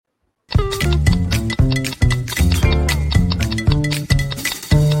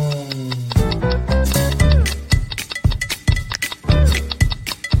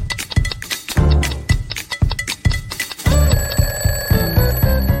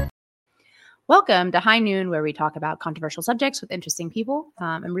Welcome to High Noon, where we talk about controversial subjects with interesting people.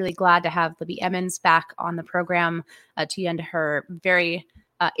 I'm really glad to have Libby Emmons back on the program to lend her very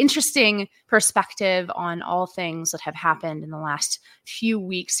interesting perspective on all things that have happened in the last few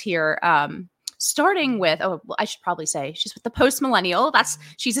weeks here. Starting with, I should probably say she's with the Post-Millennial.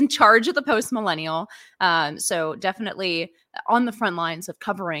 She's in charge of the Post-Millennial. So definitely on the front lines of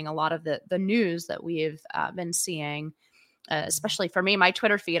covering a lot of the news that we've been seeing. Especially for me, my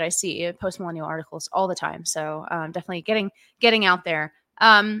Twitter feed, I see post-millennial articles all the time. So definitely getting out there.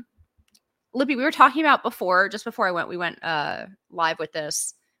 Libby, we were talking about just before we went live with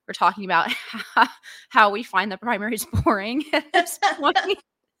this. We're talking about how we find the primaries boring at this point.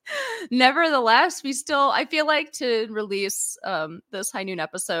 Nevertheless, I feel like to release this High Noon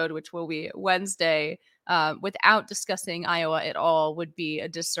episode, which will be Wednesday, without discussing Iowa at all would be a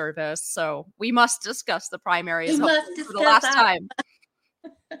disservice. So we must discuss the primaries for the last time.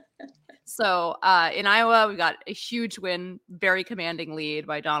 So in Iowa, we got a huge win, very commanding lead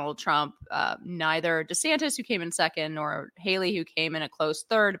by Donald Trump. Neither DeSantis, who came in second, nor Haley, who came in a close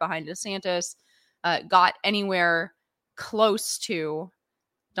third behind DeSantis, got anywhere close to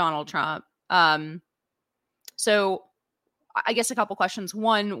Donald Trump. So I guess a couple questions.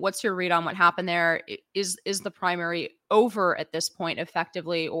 One, what's your read on what happened there? Is the primary over at this point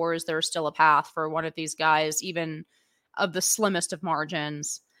effectively, or is there still a path for one of these guys, even of the slimmest of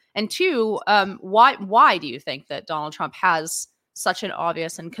margins? And two, why do you think that Donald Trump has such an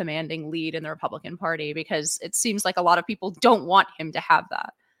obvious and commanding lead in the Republican Party? Because it seems like a lot of people don't want him to have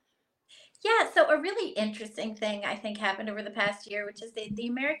that. Yeah, so a really interesting thing I think happened over the past year, which is the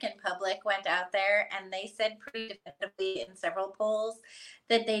American public went out there and they said pretty definitively in several polls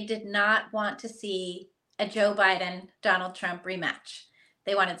that they did not want to see a Joe Biden-Donald Trump rematch.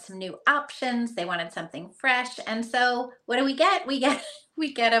 They wanted some new options. They wanted something fresh. And so what do we get? We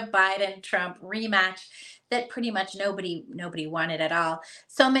get a Biden-Trump rematch that pretty much nobody wanted at all.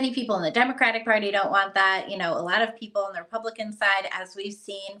 So many people in the Democratic Party don't want that. You know, a lot of people on the Republican side, as we've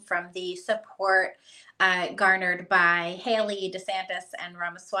seen from the support garnered by Haley, DeSantis, and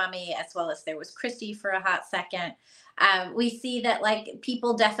Ramaswamy, as well as there was Christie for a hot second. We see that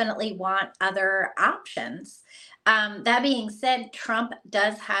people definitely want other options. That being said, Trump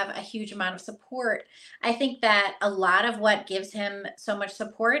does have a huge amount of support. I think that a lot of what gives him so much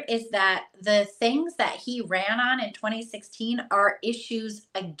support is that the things that he ran on in 2016 are issues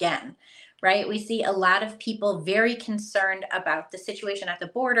again, right? We see a lot of people very concerned about the situation at the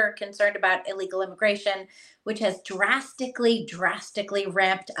border, concerned about illegal immigration, which has drastically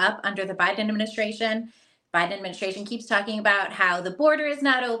ramped up under the Biden administration. Biden administration keeps talking about how the border is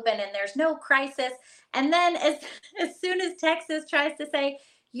not open and there's no crisis. And then as soon as Texas tries to say,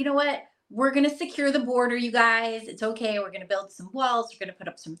 you know what, we're going to secure the border, you guys, it's okay. We're going to build some walls. We're going to put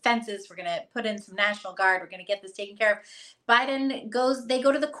up some fences. We're going to put in some National Guard. We're going to get this taken care of. They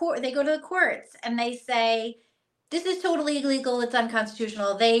go to the courts and they say, this is totally illegal. It's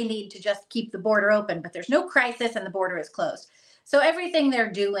unconstitutional. They need to just keep the border open, but there's no crisis and the border is closed. So everything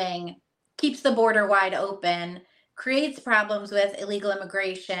they're doing keeps the border wide open, creates problems with illegal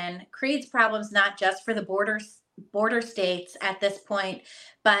immigration, creates problems not just for the border states at this point,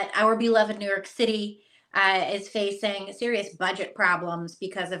 but our beloved New York City is facing serious budget problems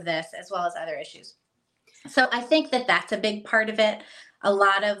because of this, as well as other issues. So I think that that's a big part of it. A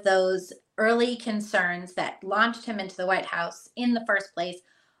lot of those early concerns that launched him into the White House in the first place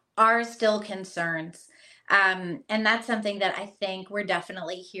are still concerns. And that's something that I think we're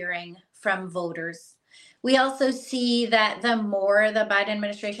definitely hearing from voters. We also see that the more the Biden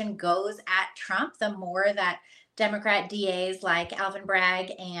administration goes at Trump, the more that Democrat DAs like Alvin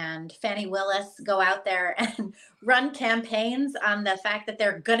Bragg and Fani Willis go out there and run campaigns on the fact that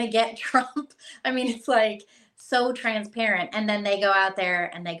they're going to get Trump. I mean, it's like so transparent. And then they go out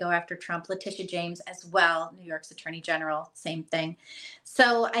there and they go after Trump. Letitia James as well, New York's Attorney General, same thing.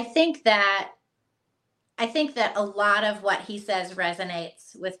 So I think that a lot of what he says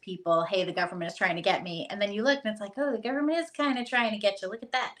resonates with people. Hey, the government is trying to get me. And then you look and it's like, oh, the government is kind of trying to get you. Look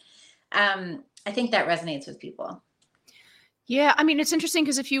at that. I think that resonates with people. Yeah, I mean, it's interesting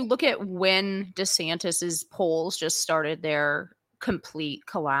because if you look at when DeSantis's polls just started their complete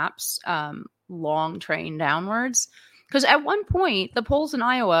collapse, long train downwards, because at one point, the polls in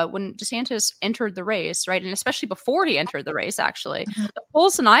Iowa, when DeSantis entered the race, right, and especially before he entered the race, actually, the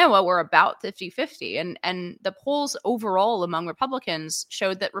polls in Iowa were about 50-50. And the polls overall among Republicans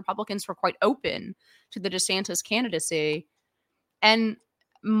showed that Republicans were quite open to the DeSantis candidacy. And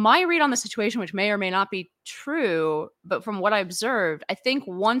my read on the situation, which may or may not be true, but from what I observed, I think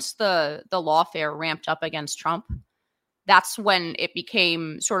once the lawfare ramped up against Trump, that's when it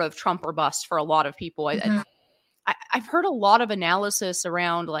became sort of Trump or bust for a lot of people. Mhm. I've heard a lot of analysis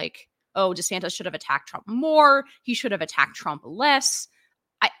around like, oh, DeSantis should have attacked Trump more. He should have attacked Trump less.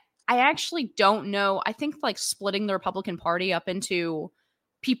 I I actually don't know. I think like splitting the Republican Party up into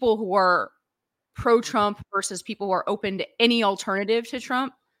people who are pro-Trump versus people who are open to any alternative to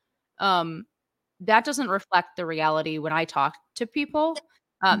Trump, um, that doesn't reflect the reality when I talk to people.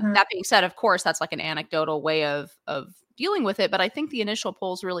 Mhm. That being said, of course, that's like an anecdotal way of dealing with it. But I think the initial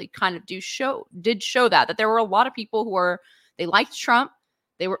polls really kind of did show that there were a lot of people who were they liked Trump.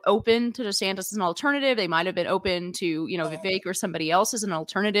 They were open to DeSantis as an alternative. They might have been open to, Vivek or somebody else as an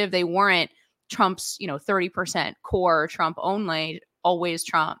alternative. They weren't Trump's, 30% core Trump only, always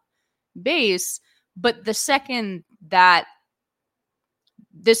Trump base. But the second that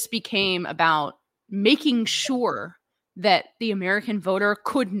this became about making sure that the American voter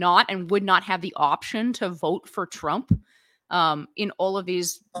could not and would not have the option to vote for Trump, in all of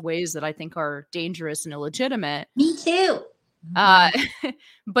these ways that I think are dangerous and illegitimate. Me too. Uh,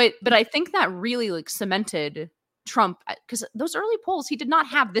 but I think that really like cemented Trump, because those early polls, he did not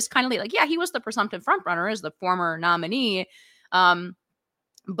have this kind of like, yeah, he was the presumptive front runner as the former nominee.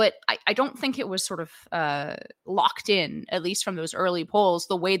 But I don't think it was sort of locked in, at least from those early polls,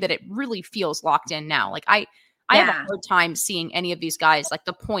 the way that it really feels locked in now. Like I have a hard time seeing any of these guys, like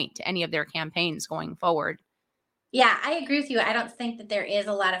the point to any of their campaigns going forward. Yeah, I agree with you. I don't think that there is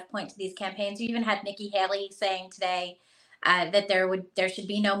a lot of point to these campaigns. You even had Nikki Haley saying today that there should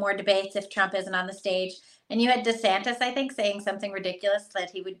be no more debates if Trump isn't on the stage, and you had DeSantis, I think, saying something ridiculous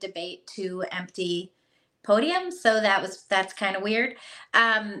that he would debate two empty podiums. So that's kind of weird.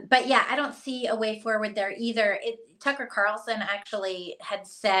 But yeah, I don't see a way forward there either. Tucker Carlson actually had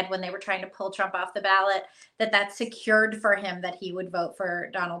said when they were trying to pull Trump off the ballot that secured for him that he would vote for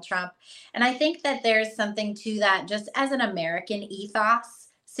Donald Trump. And I think that there's something to that just as an American ethos.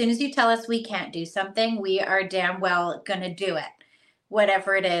 As soon as you tell us we can't do something, we are damn well going to do it,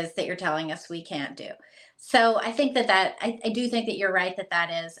 whatever it is that you're telling us we can't do. So I think I do think that you're right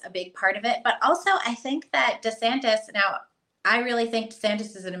that is a big part of it. But also, I think that DeSantis, now, I really think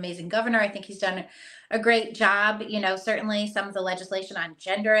DeSantis is an amazing governor. I think he's done a great job. Certainly some of the legislation on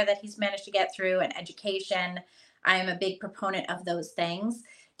gender that he's managed to get through and education. I am a big proponent of those things,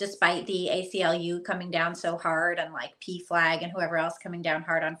 despite the ACLU coming down so hard and like PFLAG and whoever else coming down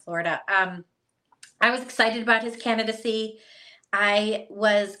hard on Florida. I was excited about his candidacy. I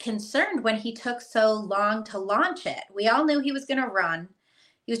was concerned when he took so long to launch it. We all knew he was going to run.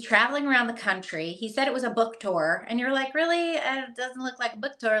 He was traveling around the country. He said it was a book tour. And you're like, really? It doesn't look like a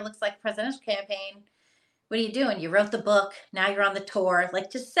book tour. It looks like a presidential campaign. What are you doing? You wrote the book. Now you're on the tour. Like,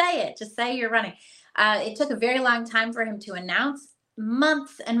 just say it. Just say you're running. It took a very long time for him to announce,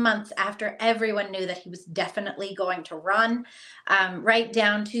 months and months after everyone knew that he was definitely going to run, right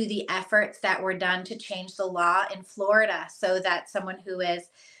down to the efforts that were done to change the law in Florida so that someone who is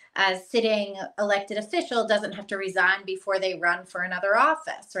a sitting elected official doesn't have to resign before they run for another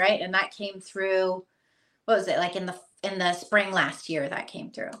office, right? And that came through, what was it, like in the spring last year that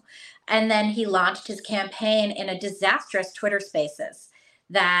came through. And then he launched his campaign in a disastrous Twitter Spaces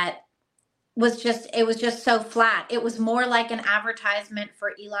that it was just so flat. It was more like an advertisement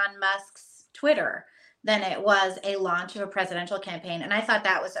for Elon Musk's Twitter than it was a launch of a presidential campaign. And I thought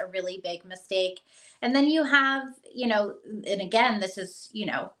that was a really big mistake. And then you have, and again, this is,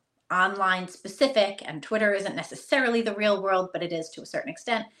 online specific, and Twitter isn't necessarily the real world, but it is to a certain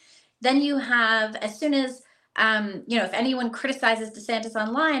extent. Then you have, as soon as, if anyone criticizes DeSantis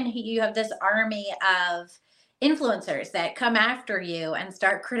online, you have this army of influencers that come after you and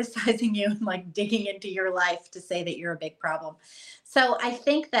start criticizing you and like digging into your life to say that you're a big problem. So I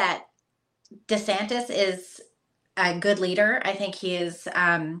think that DeSantis is a good leader. I think he is,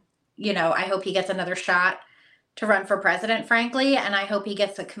 I hope he gets another shot to run for president, frankly, and I hope he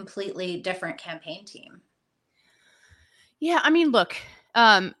gets a completely different campaign team. Yeah, I mean, look,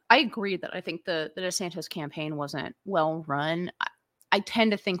 I agree that I think the DeSantis campaign wasn't well run. I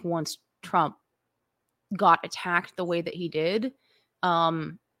tend to think once Trump got attacked the way that he did,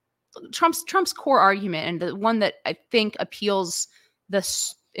 Trump's core argument, and the one that I think appeals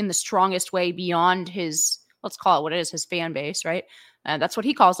in the strongest way beyond his, let's call it what it is, his fan base, right? That's what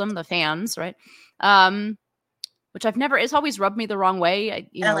he calls them, the fans, right? Which it's always rubbed me the wrong way.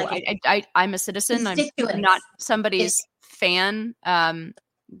 I'm a citizen. I'm not somebody's fan.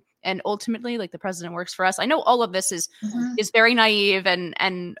 And ultimately, like, the president works for us. I know all of this is very naive and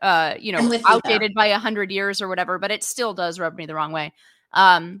outdated by 100 years or whatever, but it still does rub me the wrong way.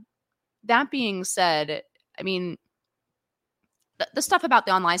 That being said, I mean, the stuff about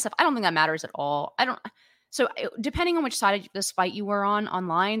the online stuff, I don't think that matters at all. So depending on which side of this fight you were on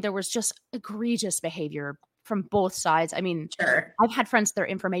online, there was just egregious behavior from both sides. I mean, Sure. I've had friends, their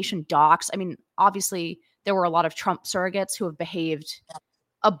information docs. I mean, obviously there were a lot of Trump surrogates who have behaved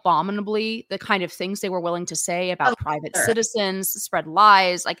abominably, the kind of things they were willing to say Oh, about private sure. citizens, spread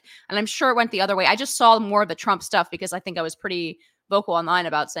lies, like, and I'm sure it went the other way. I just saw more of the Trump stuff because I think I was pretty vocal online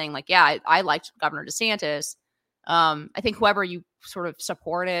about saying like, yeah, I liked Governor DeSantis. I think whoever you sort of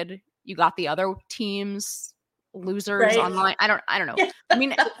supported, you got the other team's losers Right. online. I don't know. I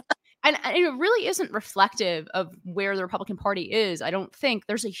mean, and it really isn't reflective of where the Republican Party is. I don't think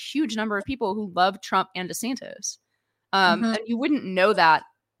there's a huge number of people who love Trump and DeSantis. And you wouldn't know that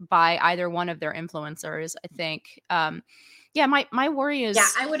by either one of their influencers, I think. Yeah, my worry is, Yeah,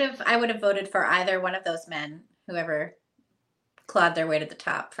 I would have voted for either one of those men, whoever clawed their way to the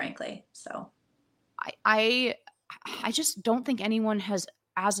top, frankly. So I just don't think anyone has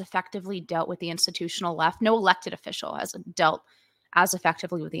as effectively dealt with the institutional left. No elected official has dealt as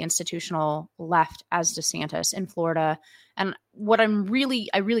effectively with the institutional left as DeSantis in Florida. And what I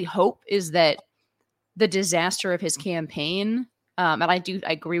really hope is that the disaster of his campaign, and I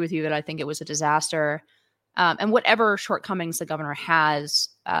agree with you that I think it was a disaster, and whatever shortcomings the governor has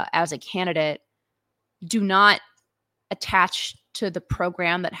as a candidate, do not attach to the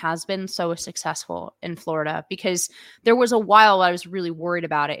program that has been so successful in Florida, because there was a while I was really worried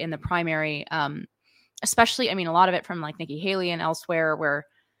about it in the primary, especially, I mean, a lot of it from like Nikki Haley and elsewhere, where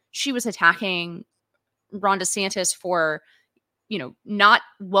she was attacking Ron DeSantis for, not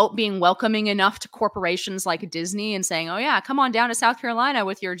being welcoming enough to corporations like Disney and saying, oh yeah, come on down to South Carolina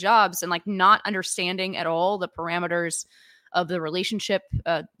with your jobs, and like not understanding at all the parameters of the relationship,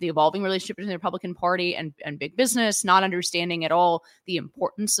 the evolving relationship between the Republican Party and big business, not understanding at all the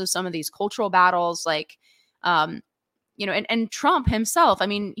importance of some of these cultural battles, like, and Trump himself. I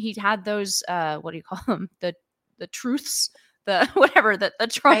mean, he had those, what do you call them? The truths, the whatever, the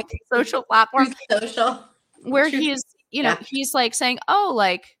Trump right. social platform, Social, where Truth. he's, he's like saying, oh,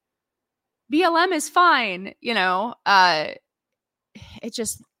 like BLM is fine, it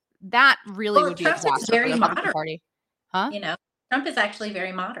just, that really would be a Trump is disaster for very the Republican moderate. Party. Huh? Trump is actually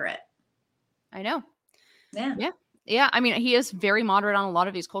very moderate. I know. Yeah. Yeah. Yeah. I mean, he is very moderate on a lot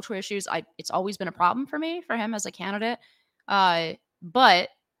of these cultural issues. It's always been a problem for him as a candidate. But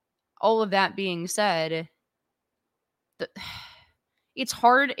all of that being said, it's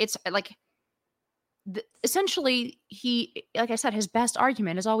hard. It's like, essentially, he, like I said, his best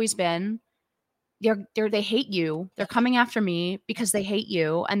argument has always been, they hate you. They're coming after me because they hate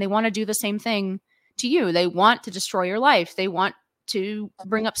you, and they want to do the same thing to you. They want to destroy your life. They want to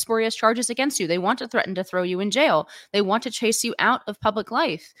bring up spurious charges against you. They want to threaten to throw you in jail. They want to chase you out of public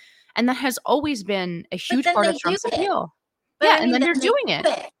life. And that has always been a huge part of Trump's appeal. But yeah, I mean, and then they're doing it.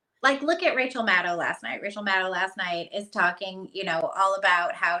 Like, look at Rachel Maddow last night. Rachel Maddow last night is talking, all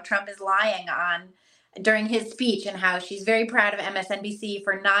about how Trump is lying during his speech, and how she's very proud of MSNBC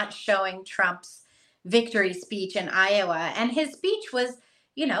for not showing Trump's victory speech in Iowa. And his speech was,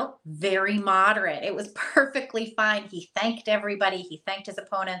 very moderate. It was perfectly fine. He thanked everybody. He thanked his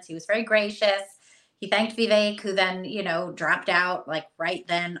opponents. He was very gracious. He thanked Vivek, who then, dropped out like right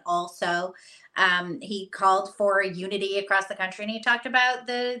then also. He called for unity across the country, and he talked about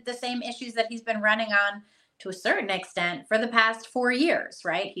the same issues that he's been running on to a certain extent for the past 4 years,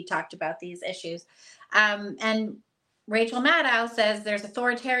 right? He talked about these issues. And Rachel Maddow says there's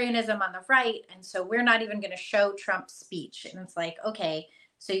authoritarianism on the right, and so we're not even going to show Trump's speech. And it's like, okay,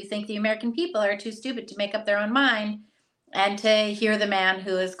 so you think the American people are too stupid to make up their own mind and to hear the man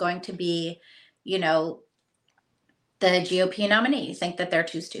who is going to be, the GOP nominee? You think that they're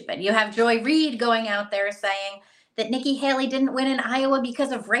too stupid. You have Joy Reid going out there saying that Nikki Haley didn't win in Iowa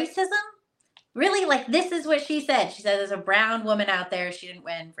because of racism. Really? Like, this is what she said. She said there's a brown woman out there. She didn't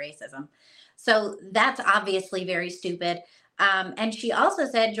win racism. So that's obviously very stupid. And she also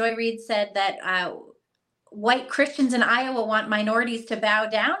said, Joy Reid said that white Christians in Iowa want minorities to bow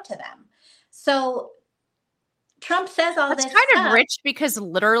down to them. So Trump says all this. That's kind of rich, because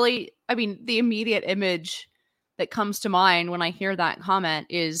literally, I mean, the immediate image that comes to mind when I hear that comment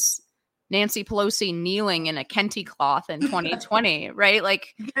is Nancy Pelosi kneeling in a kente cloth in 2020, right?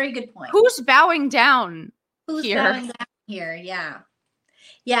 Like, very good point. Who's bowing down Who's here? bowing down here? Yeah.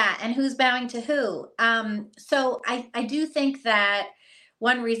 Yeah. And who's bowing to who? So I do think that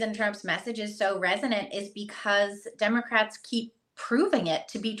one reason Trump's message is so resonant is because Democrats keep proving it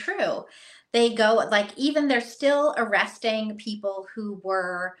to be true. They go, like, even they're still arresting people who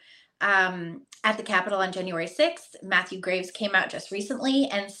were at the Capitol on January 6th. Matthew Graves came out just recently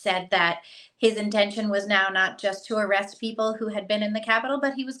and said that his intention was now not just to arrest people who had been in the Capitol,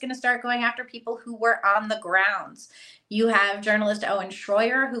 but he was going to start going after people who were on the grounds. You have journalist Owen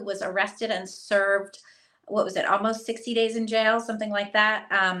Schroyer, who was arrested and served, what was it, almost 60 days in jail, something like that,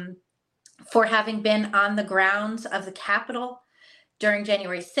 for having been on the grounds of the Capitol during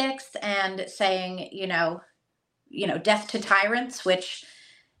January 6th and saying, death to tyrants, which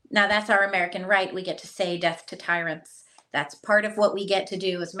now that's our American right. We get to say death to tyrants. That's part of what we get to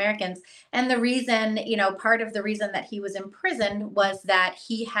do as Americans. And the reason, part of the reason that he was imprisoned was that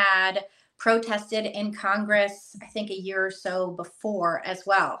he had protested in Congress, I think a year or so before as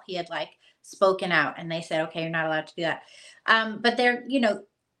well. He had spoken out and they said, okay, you're not allowed to do that. But there,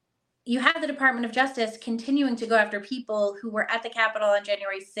 you have the Department of Justice continuing to go after people who were at the Capitol on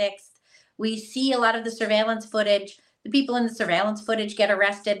January 6th. We see a lot of the surveillance footage. The people in the surveillance footage get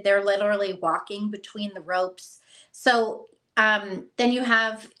arrested. They're literally walking between the ropes. So then you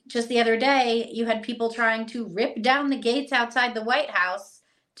have, just the other day, you had people trying to rip down the gates outside the White House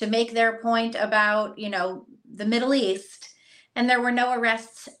to make their point about, the Middle East. And there were no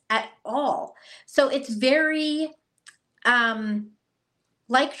arrests at all. So it's very,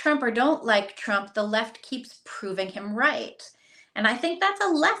 like Trump or don't like Trump, the left keeps proving him right. And I think that's a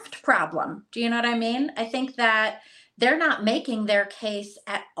left problem. Do you know what I mean? I think that they're not making their case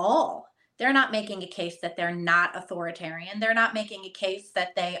at all. They're not making a case that they're not authoritarian. They're not making a case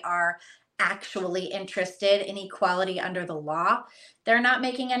that they are actually interested in equality under the law. They're not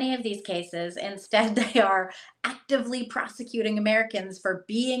making any of these cases. Instead, they are actively prosecuting Americans for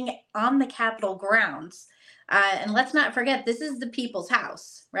being on the Capitol grounds. And let's not forget, this is the people's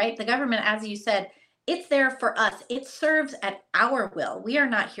house, right? The government, as you said, it's there for us. It serves at our will. We are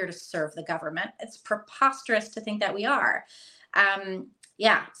not here to serve the government. It's preposterous to think that we are.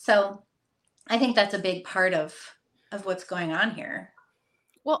 So I think that's a big part of what's going on here.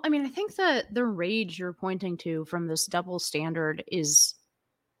 Well, I mean, I think the rage you're pointing to from this double standard is,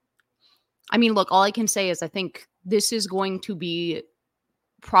 I mean, look, all I can say is I think this is going to be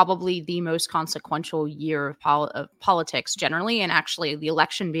probably the most consequential year of politics generally, and actually the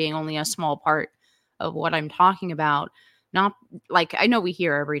election being only a small part of what I'm talking about. Not like, I know we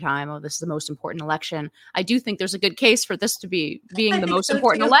hear every time, oh, this is the most important election. I do think there's a good case for this to be being the most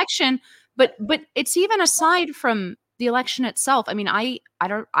important election, but it's even aside from the election itself. I mean, I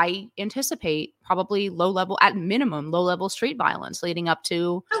anticipate probably at minimum low level street violence leading up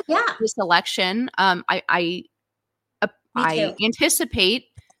to this election. I anticipate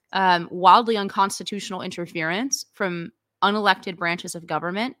wildly unconstitutional interference from unelected branches of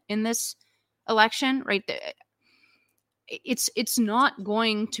government in this election, right? It's not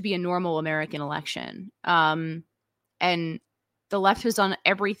going to be a normal American election. And the left has done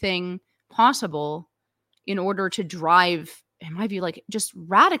everything possible in order to drive, in my view, just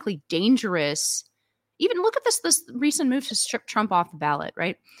radically dangerous. Even look at this recent move to strip Trump off the ballot,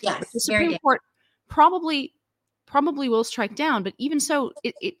 right? Yes, the Supreme Court probably will strike down, but even so,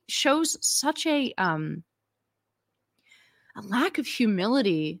 it shows such a lack of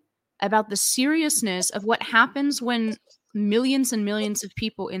humility about the seriousness of what happens when millions and millions of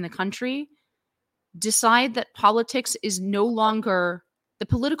people in the country decide that politics is no longer, the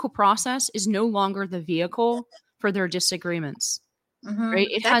political process is no longer the vehicle for their disagreements. Mm-hmm. Right?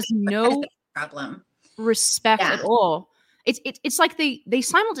 It has no problem respect at all. It's like they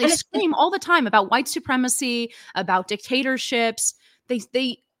simultaneously scream all the time about white supremacy, about dictatorships.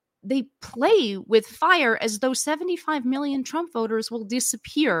 They play with fire as though 75 million Trump voters will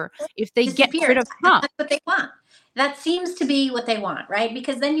disappear if they get rid of Trump. That's what they want. That seems to be what they want, right?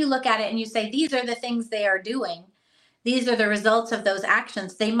 Because then you look at it and you say, these are the things they are doing. These are the results of those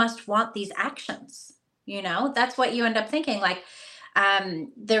actions. They must want these actions. That's what you end up thinking.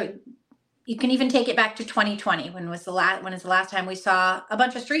 You can even take it back to 2020, when is the last time we saw a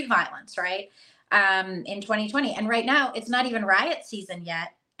bunch of street violence, right? In 2020. And right now, it's not even riot season yet.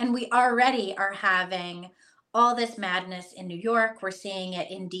 And we already are having all this madness in New York. We're seeing it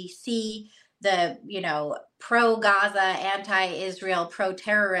in DC. The, pro-Gaza, anti-Israel,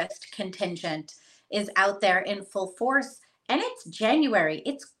 pro-terrorist contingent is out there in full force. And it's January.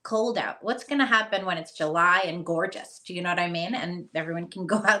 It's cold out. What's going to happen when it's July and gorgeous? Do you know what I mean? And everyone can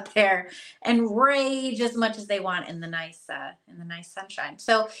go out there and rage as much as they want in the nice sunshine.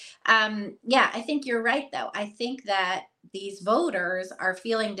 So, I think you're right, though. I think that these voters are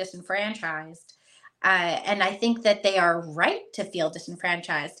feeling disenfranchised. And I think that they are right to feel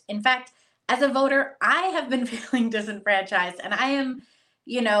disenfranchised. In fact, as a voter, I have been feeling disenfranchised, and I am,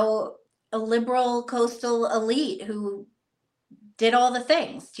 a liberal coastal elite who did all the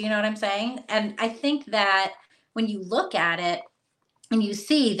things. Do you know what I'm saying? And I think that when you look at it and you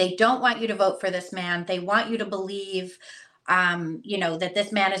see they don't want you to vote for this man, they want you to believe, that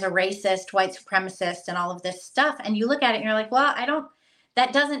this man is a racist, white supremacist, and all of this stuff. And you look at it and you're like, well,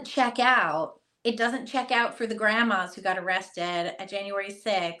 that doesn't check out. It doesn't check out for the grandmas who got arrested at January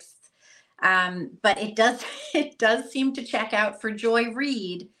 6th. But it does, it does seem to check out for Joy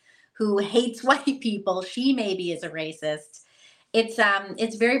Reid, who hates white people. She maybe is a racist.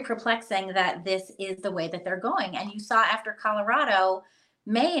 It's very perplexing that this is the way that they're going. And you saw after Colorado,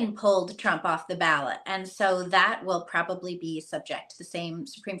 Maine pulled Trump off the ballot. And so that will probably be subject to the same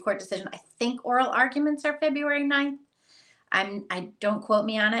Supreme Court decision. I think oral arguments are February 9th. I don't quote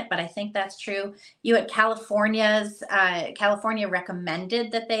me on it, but I think that's true. You had California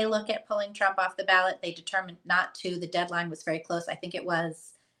recommended that they look at pulling Trump off the ballot. They determined not to. The deadline was very close. I think it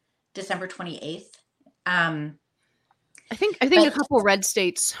was December 28th. I think a couple of red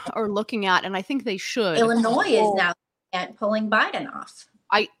states are looking at, and I think they should. Illinois is now at pulling Biden off.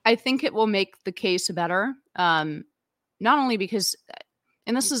 I think it will make the case better. Not only because,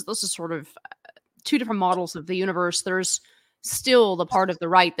 and this is sort of two different models of the universe. There's still the part of the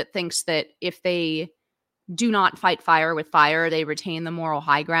right that thinks that if they do not fight fire with fire, they retain the moral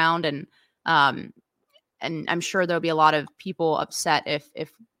high ground. And I'm sure there'll be a lot of people upset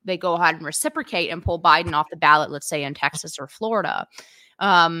if they go ahead and reciprocate and pull Biden off the ballot, let's say in Texas or Florida.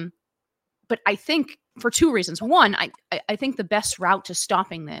 But I think for two reasons. One, I think the best route to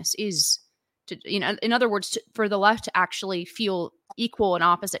stopping this is to, in other words, for the left to actually feel equal and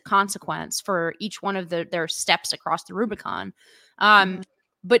opposite consequence for each one of their steps across the Rubicon.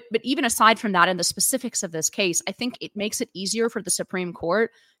 But even aside from that, in the specifics of this case, I think it makes it easier for the Supreme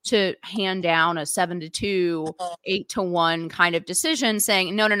Court to hand down a 7-2, 8-1 kind of decision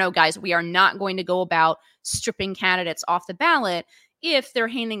saying, no, guys, we are not going to go about stripping candidates off the ballot if they're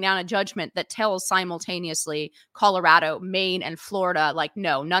handing down a judgment that tells simultaneously Colorado, Maine, and Florida, like,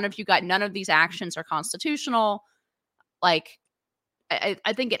 no, none of these actions are constitutional. Like,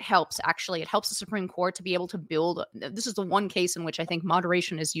 I think it helps, actually. It helps the Supreme Court to be able to build. This is the one case in which I think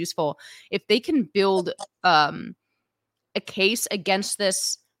moderation is useful. If they can build a case against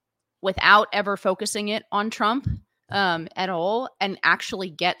this without ever focusing it on Trump at all, and actually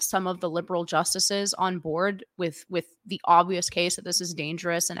get some of the liberal justices on board with the obvious case that this is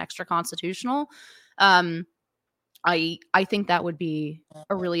dangerous and extra constitutional, I think that would be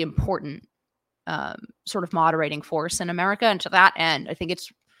a really important sort of moderating force in America. And to that end, I think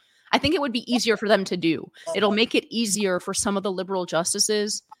it would be easier for them to do. It'll make it easier for some of the liberal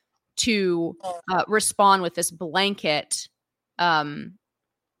justices to respond with this blanket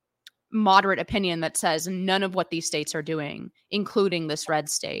moderate opinion that says none of what these states are doing, including this red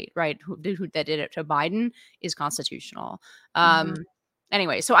state, right, who that did it to Biden, is constitutional.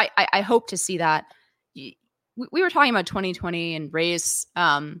 Anyway, so I hope to see that. We were talking about 2020 and race.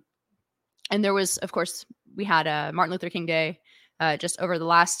 And there was, of course, we had Martin Luther King Day just over the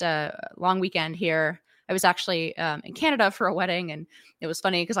last long weekend here. I was actually in Canada for a wedding, and it was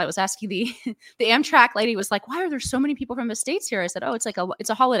funny because I was asking the Amtrak lady was like, "Why are there so many people from the States here?" I said, "Oh, it's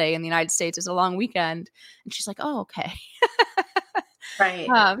a holiday in the United States. It's a long weekend." And she's like, "Oh, okay." Right.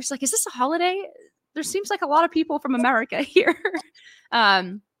 She's like, "Is this a holiday? There seems like a lot of people from America here."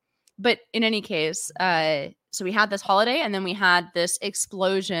 But in any case, so we had this holiday, and then we had this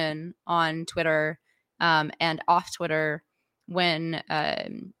explosion on Twitter and off Twitter when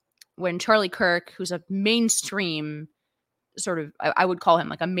Charlie Kirk, who's a mainstream sort of, I would call him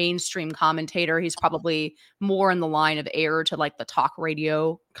like a mainstream commentator. He's probably more in the line of heir to like the talk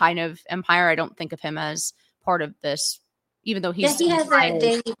radio kind of empire. I don't think of him as part of this, even though he has a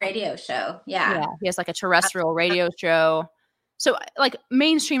daily radio show. Yeah, he has like a terrestrial radio show. So like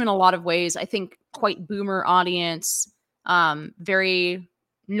mainstream in a lot of ways, I think quite boomer audience, very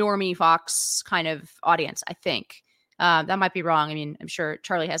normie Fox kind of audience, I think. That might be wrong. I mean, I'm sure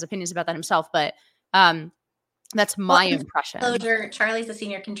Charlie has opinions about that himself, but that's my impression. Charlie's a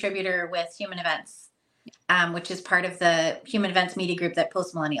senior contributor with Human Events, which is part of the Human Events media group that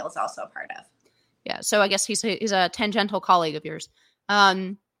Post Millennial is also a part of. Yeah, so I guess he's a tangential colleague of yours.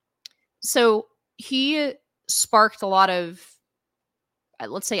 So he sparked a lot of,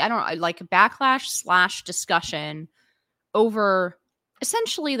 let's say, like backlash / discussion over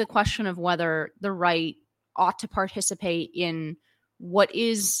essentially the question of whether the right ought to participate in what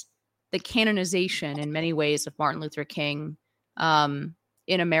is the canonization in many ways of Martin Luther King in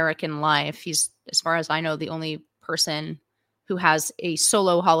American life. He's, as far as I know, the only person who has a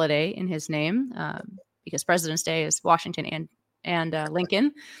solo holiday in his name, because President's Day is Washington and and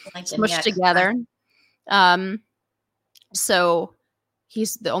Lincoln smushed yes. together. So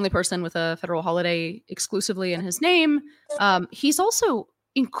he's the only person with a federal holiday exclusively in his name. He's also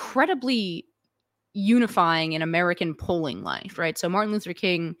incredibly unifying in American polling life, right? So Martin Luther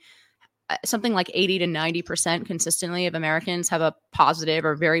King, something like 80 to 90% consistently of Americans have a positive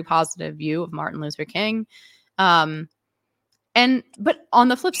or very positive view of Martin Luther King. But on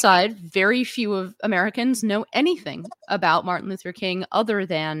the flip side, very few of Americans know anything about Martin Luther King other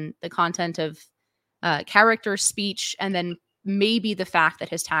than the content of character, speech, and then maybe the fact that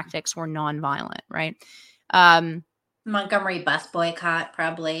his tactics were nonviolent, right? Montgomery bus boycott,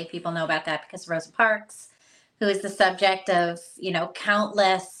 probably people know about that because Rosa Parks, who is the subject of,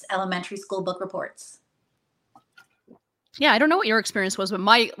 countless elementary school book reports. Yeah, I don't know what your experience was, but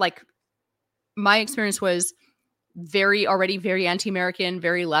my experience was already very anti-American,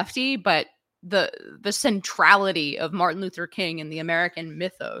 very lefty, but the centrality of Martin Luther King in the American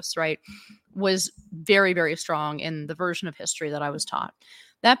mythos, right, was very, very strong in the version of history that I was taught.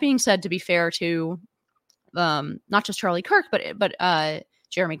 That being said, to be fair to not just Charlie Kirk, but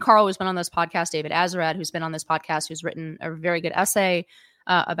Jeremy Carl, who's been on this podcast, David Azarad, who's been on this podcast, who's written a very good essay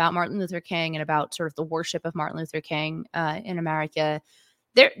about Martin Luther King and about sort of the worship of Martin Luther King in America.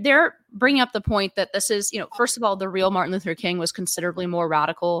 They're bringing up the point that this is, first of all, the real Martin Luther King was considerably more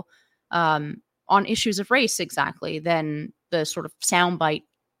radical on issues of race exactly than the sort of soundbite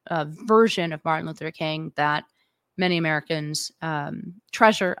version of Martin Luther King that many Americans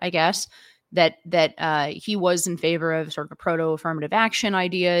treasure, I guess. That he was in favor of sort of proto-affirmative action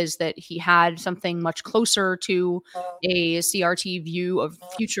ideas, that he had something much closer to a CRT view of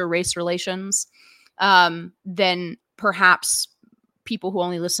future race relations than perhaps people who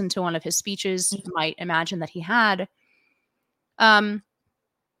only listened to one of his speeches might imagine that he had. And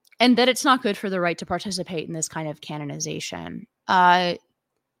that it's not good for the right to participate in this kind of canonization. I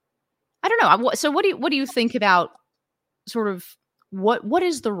don't know. So what do you think about sort of what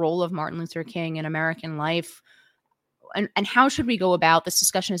is the role of Martin Luther King in American life? And how should we go about this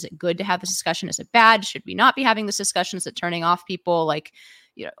discussion? Is it good to have this discussion? Is it bad? Should we not be having this discussion? Is it turning off people? Like,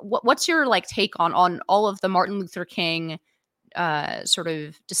 what's your take on all of the Martin Luther King sort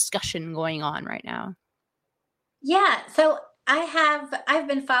of discussion going on right now? Yeah, so I've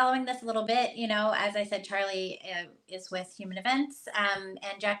been following this a little bit. As I said, Charlie is with Human Events, and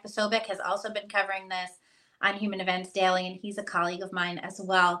Jack Posobiec has also been covering this on Human Events Daily, and he's a colleague of mine as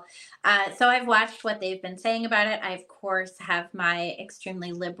well. So I've watched what they've been saying about it. I, of course, have my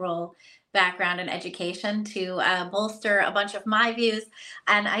extremely liberal background and education to bolster a bunch of my views.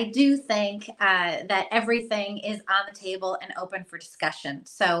 And I do think that everything is on the table and open for discussion.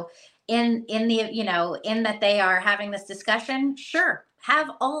 So in that they are having this discussion, sure, have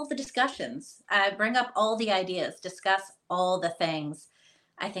all the discussions, bring up all the ideas, discuss all the things.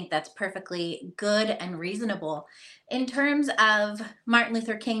 I think that's perfectly good and reasonable. In terms of Martin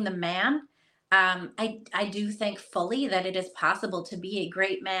Luther King, the man, I do think fully that it is possible to be a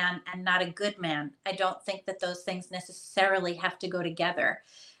great man and not a good man. I don't think that those things necessarily have to go together.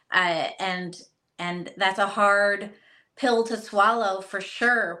 And that's a hard pill to swallow for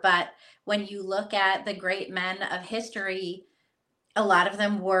sure. But when you look at the great men of history, a lot of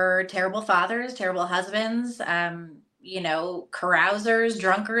them were terrible fathers, terrible husbands, carousers,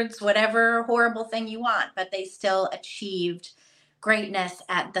 drunkards, whatever horrible thing you want, but they still achieved greatness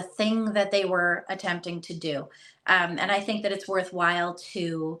at the thing that they were attempting to do. And I think that it's worthwhile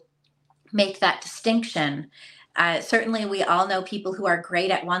to make that distinction. Certainly, we all know people who are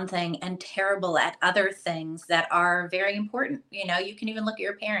great at one thing and terrible at other things that are very important. You can even look at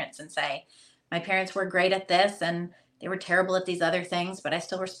your parents and say, my parents were great at this and they were terrible at these other things, but I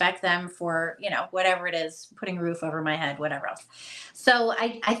still respect them for, whatever it is, putting a roof over my head, whatever else. So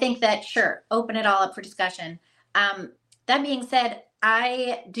I think that, sure, open it all up for discussion. That being said,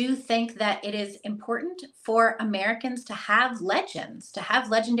 I do think that it is important for Americans to have legends, to have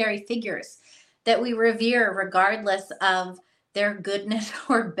legendary figures that we revere regardless of their goodness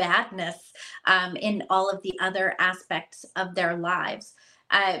or badness in all of the other aspects of their lives.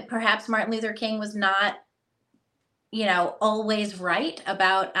 Perhaps Martin Luther King was not always right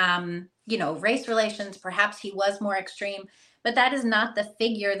about, race relations. Perhaps he was more extreme, but that is not the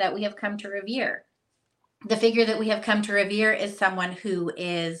figure that we have come to revere. The figure that we have come to revere is someone who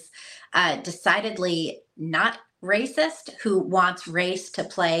is decidedly not racist, who wants race to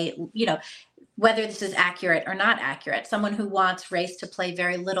play, whether this is accurate or not accurate, someone who wants race to play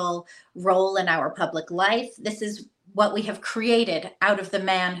very little role in our public life. This is what we have created out of the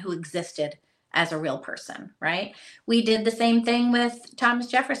man who existed as a real person, right? We did the same thing with Thomas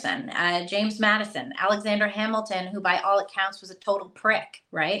Jefferson, James Madison, Alexander Hamilton, who by all accounts was a total prick,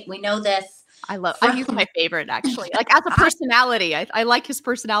 right? We know this. He's my favorite, actually. Like, as a personality, I like his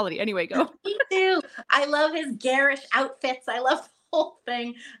personality. Anyway, go. Me too. I love his garish outfits. I love the whole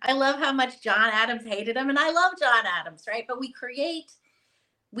thing. I love how much John Adams hated him, and I love John Adams, right? But we create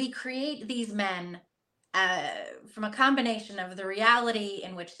these men from a combination of the reality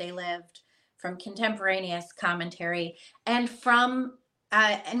in which they lived, from contemporaneous commentary, and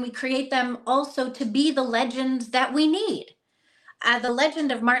and we create them also to be the legends that we need. The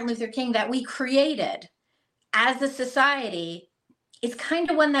legend of Martin Luther King that we created as a society is kind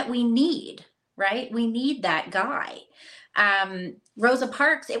of one that we need, right? We need that guy. Rosa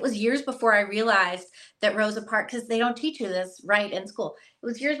Parks, it was years before I realized that Rosa Parks, because they don't teach you this right in school. It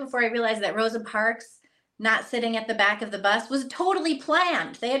was years before I realized that Rosa Parks not sitting at the back of the bus was totally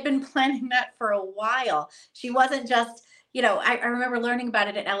planned. They had been planning that for a while. She wasn't just, I remember learning about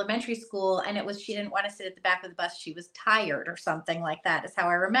it at elementary school, and it was she didn't want to sit at the back of the bus. She was tired or something like that is how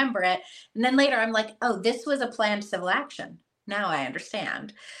I remember it. And then later I'm like, oh, this was a planned civil action. Now I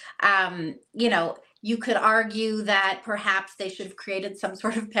understand. You could argue that perhaps they should have created some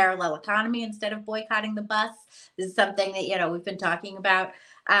sort of parallel economy instead of boycotting the bus. This is something that, we've been talking about.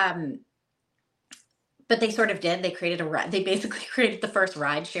 But they sort of did. They basically created the first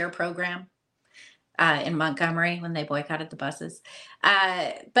rideshare program in Montgomery when they boycotted the buses.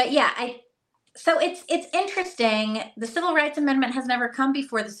 But yeah, so it's interesting. The Civil Rights Amendment has never come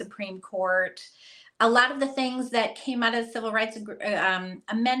before the Supreme Court. A lot of the things that came out of the Civil Rights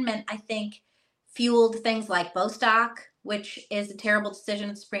Amendment, I think, fueled things like Bostock, which is a terrible decision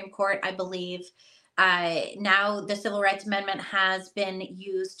in the Supreme Court, I believe. Now the Civil Rights Amendment has been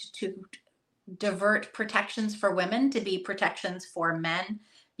used to divert protections for women to be protections for men,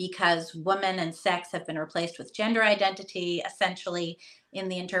 because women and sex have been replaced with gender identity, essentially, in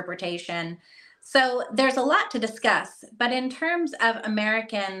the interpretation. So there's a lot to discuss. But in terms of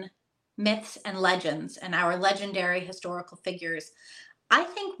American myths and legends and our legendary historical figures, I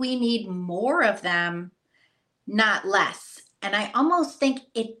think we need more of them, not less. And I almost think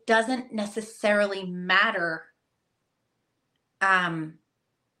it doesn't necessarily matter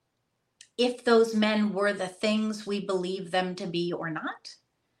if those men were the things we believe them to be or not,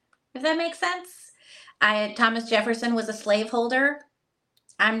 if that makes sense. Thomas Jefferson was a slaveholder.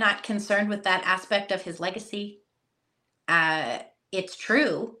 I'm not concerned with that aspect of his legacy. It's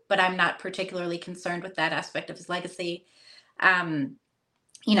true, but I'm not particularly concerned with that aspect of his legacy. John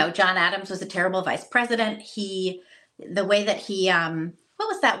Adams was a terrible vice president. The way that he, what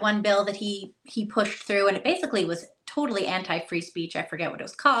was that one bill that he pushed through? And it basically was totally anti-free speech. I forget what it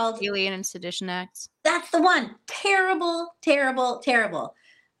was called. Alien and Sedition Acts. That's the one. Terrible, terrible, terrible.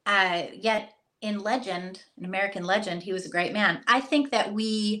 Yet in American legend, he was a great man. I think that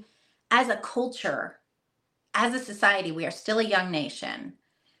we, as a culture, as a society, we are still a young nation.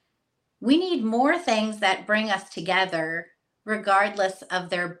 We need more things that bring us together, regardless of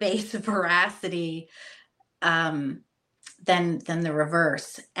their base veracity, than the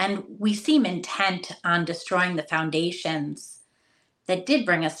reverse. And we seem intent on destroying the foundations that did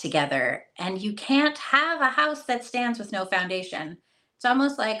bring us together. And you can't have a house that stands with no foundation. It's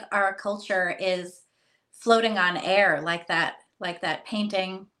almost like our culture is floating on air, like that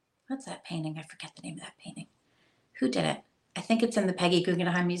painting. What's that painting? I forget the name of that painting. Who did it? I think it's in the Peggy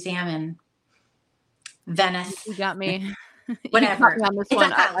Guggenheim Museum in Venice. You got me. Whatever. You got me on this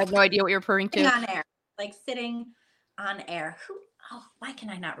one. I have no idea what you're referring to. On air, like sitting on air. Why can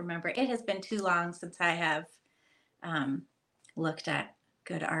I not remember? It has been too long since I have looked at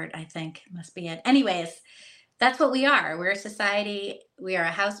good art, I think. Must be it. Anyways, that's what we are. We're a society. We are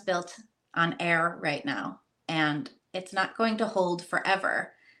a house built on air right now, and it's not going to hold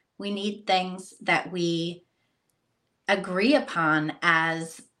forever. We need things that we agree upon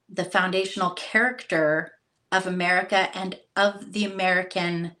as the foundational character of America and of the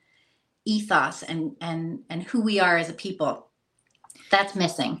American ethos and who we are as a people. That's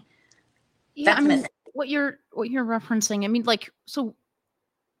missing. Yeah, missing. What you're referencing, so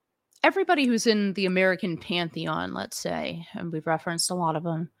everybody who's in the American pantheon, let's say, and we've referenced a lot of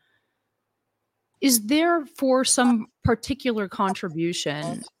them, is there for some particular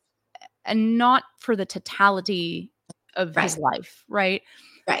contribution and not for the totality of his life, right?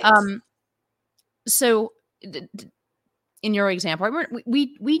 Right. So in your example,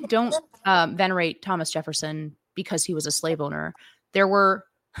 we don't venerate Thomas Jefferson because he was a slave owner. There were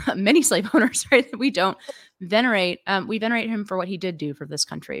many slave owners, right? That we don't venerate. We venerate him for what he did do for this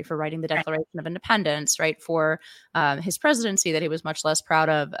country, for writing the Declaration of Independence, right? For his presidency that he was much less proud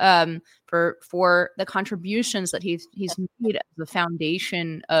of, for the contributions that he's made as the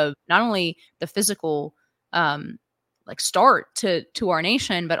foundation of not only the physical like start to our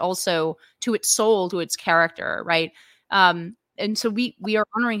nation, but also to its soul, to its character, right? And so we are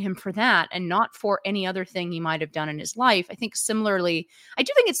honoring him for that and not for any other thing he might have done in his life. I think similarly, I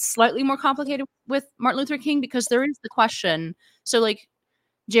do think it's slightly more complicated with Martin Luther King because there is the question. So like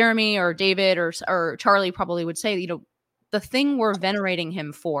Jeremy or David or Charlie probably would say, the thing we're venerating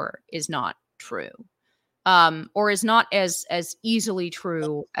him for is not true, or is not as easily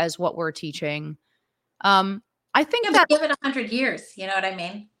true as what we're teaching. I think that give it 100 years. You know what I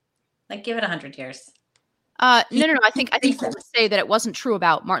mean? Like give it 100 years. No. I think we would say that it wasn't true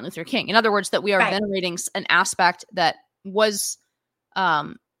about Martin Luther King. In other words, that we are venerating an aspect that was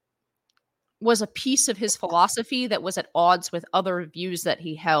a piece of his philosophy that was at odds with other views that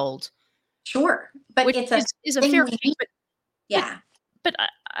he held. Sure, but it's a fair thing. But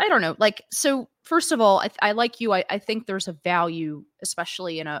I don't know. Like, so first of all, I like you. I think there's a value,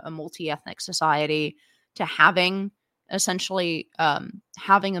 especially in a multi-ethnic society, to having essentially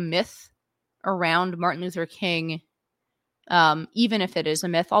having a myth around Martin Luther King, even if it is a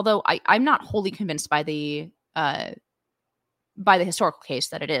myth, although I'm not wholly convinced by the historical case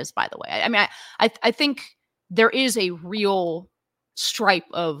that it is, by the way. I mean, I think there is a real stripe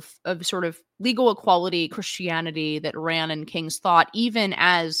of sort of legal equality Christianity that ran in King's thought, even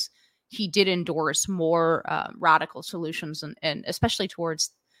as he did endorse more radical solutions and especially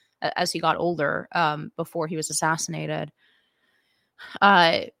towards as he got older, before he was assassinated.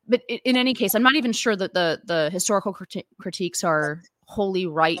 But in any case, I'm not even sure that the historical critiques are wholly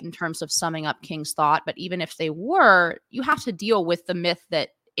right in terms of summing up King's thought. But even if they were, you have to deal with the myth that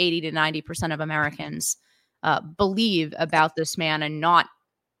 80 to 90% of Americans believe about this man and not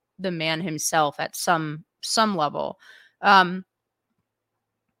the man himself at some level.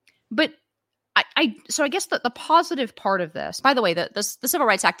 But so I guess that the positive part of this, by the way, the Civil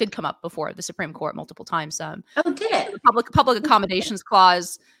Rights Act did come up before the Supreme Court multiple times. Did it? The public accommodations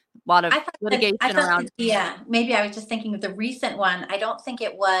clause, a lot of litigation around. Yeah, maybe I was just thinking of the recent one. I don't think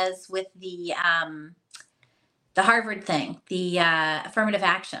it was with the Harvard thing, the affirmative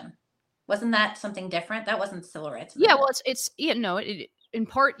action. Wasn't that something different? That wasn't civil rights. Yeah, well, it's in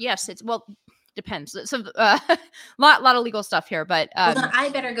part, yes. It's depends. So lot of legal stuff here, but I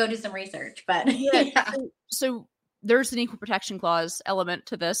better go do some research. But so there's an equal protection clause element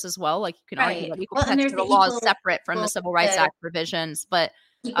to this as well. Like you can argue that equal protection of the law is separate from the Civil Rights Act provisions, but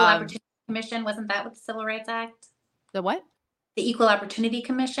Equal Opportunity Commission, wasn't that with the Civil Rights Act? The what? The Equal Opportunity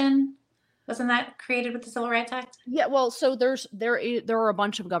Commission, wasn't that created with the Civil Rights Act? Yeah, well, so there are a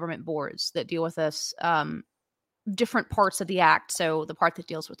bunch of government boards that deal with this. Different parts of the act. So the part that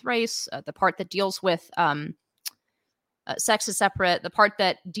deals with race, the part that deals with sex is separate. The part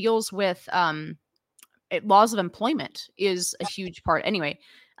that deals with laws of employment is a huge part. Anyway,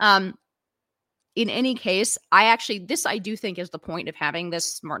 in any case, I do think is the point of having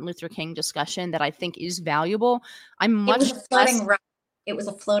this Martin Luther King discussion that I think is valuable. It was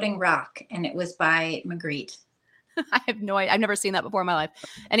a floating rock, and it was by Magritte. I have no idea. I've never seen that before in my life.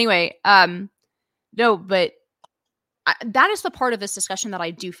 Anyway, no, but that is the part of this discussion that I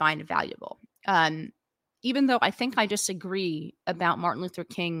do find valuable. Even though I think I disagree about Martin Luther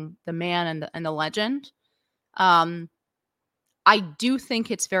King, the man and the legend, I do think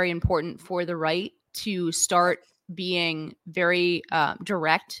it's very important for the right to start being very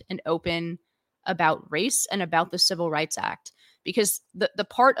direct and open about race and about the Civil Rights Act. Because the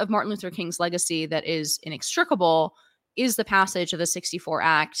part of Martin Luther King's legacy that is inextricable is the passage of the 64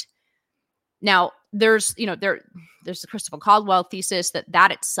 Act. Now, there's the Christopher Caldwell thesis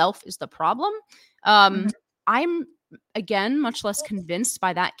that itself is the problem. I'm, again, much less convinced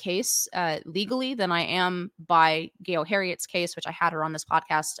by that case legally than I am by Gail Harriet's case, which I had her on this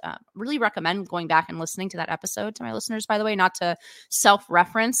podcast. Really recommend going back and listening to that episode to my listeners, by the way, not to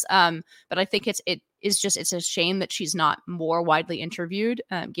self-reference. But I think it's a shame that she's not more widely interviewed.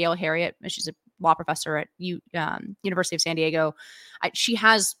 Gail Harriet, she's a law professor at University of San Diego. She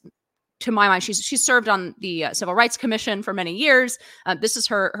has, to my mind, she's served on the Civil Rights Commission for many years. This is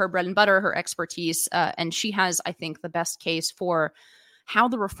her bread and butter, her expertise. And she has, I think, the best case for how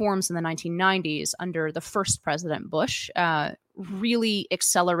the reforms in the 1990s under the first President Bush really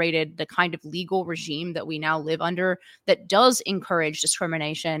accelerated the kind of legal regime that we now live under that does encourage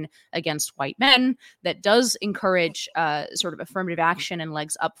discrimination against white men, that does encourage sort of affirmative action and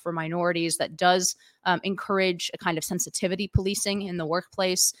legs up for minorities, that does encourage a kind of sensitivity policing in the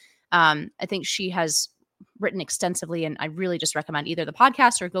workplace. I think she has written extensively, and I really just recommend either the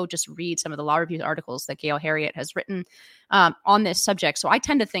podcast or go just read some of the law review articles that Gail Harriet has written on this subject. So I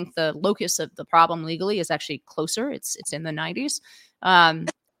tend to think the locus of the problem legally is actually closer. It's in the 90s.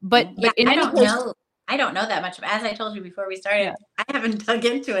 But in I don't know that much. As I told you before we started, I haven't dug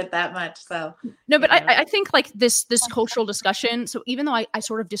into it that much. So no, but I think like this cultural discussion. So even though I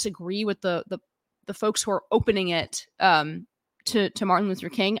sort of disagree with the folks who are opening it to Martin Luther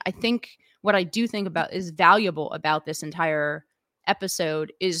King, I think what I do think about is valuable about this entire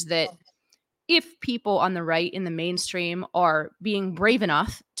episode is that if people on the right in the mainstream are being brave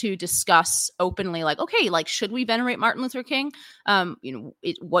enough to discuss openly, like, okay, like, should we venerate Martin Luther King?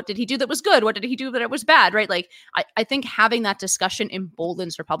 What did he do that was good? What did he do that was bad? Right? Like, I think having that discussion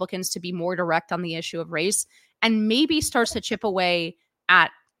emboldens Republicans to be more direct on the issue of race and maybe starts to chip away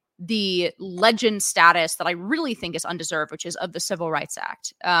at the legend status that I really think is undeserved, which is of the Civil Rights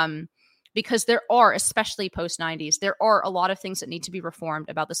Act. Because there are, especially post-90s, there are a lot of things that need to be reformed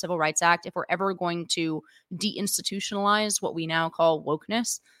about the Civil Rights Act if we're ever going to deinstitutionalize what we now call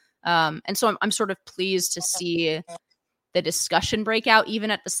wokeness. And so I'm sort of pleased to see the discussion break out,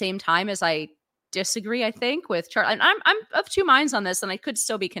 even at the same time as I disagree, I think, with Charlie. And I'm of two minds on this, and I could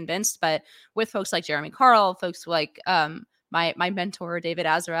still be convinced, but with folks like Jeremy Carl, folks like my mentor, David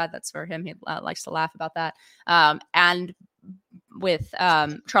Azarad, that's for him. He likes to laugh about that. And with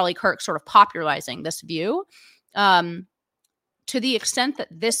Charlie Kirk sort of popularizing this view to the extent that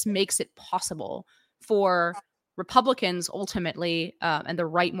this makes it possible for Republicans ultimately and the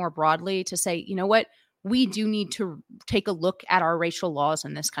right more broadly to say, you know what, we do need to take a look at our racial laws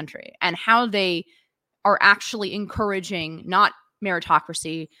in this country and how they are actually encouraging not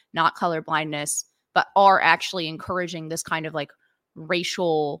meritocracy, not colorblindness, but are actually encouraging this kind of like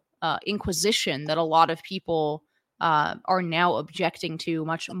racial inquisition that a lot of people are now objecting to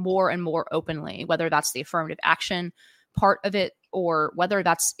much more and more openly, whether that's the affirmative action part of it or whether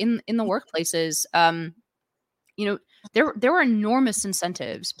that's in the workplaces. There were enormous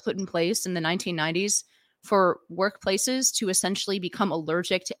incentives put in place in the 1990s for workplaces to essentially become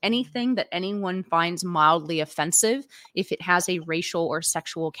allergic to anything that anyone finds mildly offensive if it has a racial or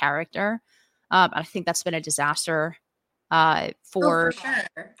sexual character. I think that's been a disaster for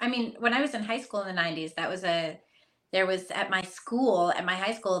sure. I mean, when I was in high school in the 90s, there was at my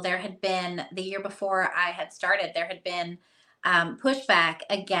high school, there had been, the year before I had started, there had been pushback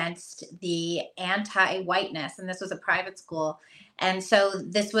against the anti-whiteness. And this was a private school. And so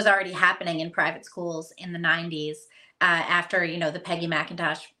this was already happening in private schools in the 90s after, the Peggy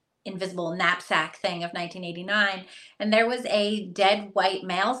McIntosh invisible knapsack thing of 1989. And there was a dead white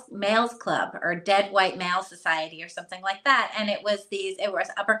males club or dead white male society or something like that. And it was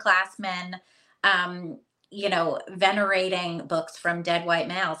upperclassmen, venerating books from dead white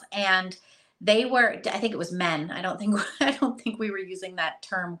males. And they were, I think it was men. I don't think we were using that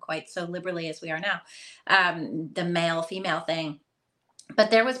term quite so liberally as we are now. The male female thing, but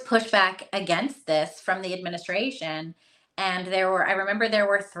there was pushback against this from the administration. And I remember there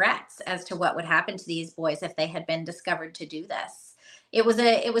were threats as to what would happen to these boys if they had been discovered to do this. It was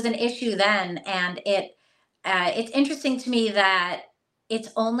an issue then. And it's interesting to me that it's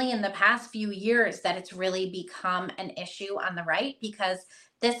only in the past few years that it's really become an issue on the right, because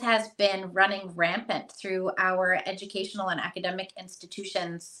this has been running rampant through our educational and academic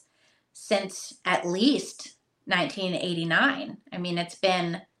institutions since at least 1989. I mean, it's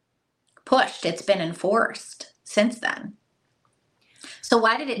been pushed, it's been enforced since then. So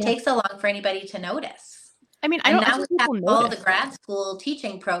why did it take so long for anybody to notice? I mean, all the grad school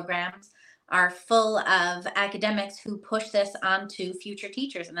teaching programs are full of academics who push this onto future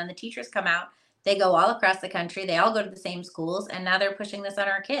teachers. And then the teachers come out, they go all across the country, they all go to the same schools, and now they're pushing this on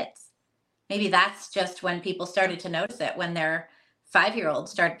our kids. Maybe that's just when people started to notice it, when their 5-year-olds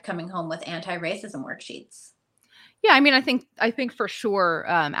started coming home with anti-racism worksheets. Yeah, I mean, I think for sure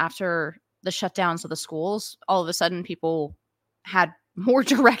after the shutdowns of the schools, all of a sudden people had more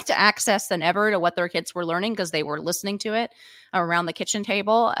direct access than ever to what their kids were learning because they were listening to it around the kitchen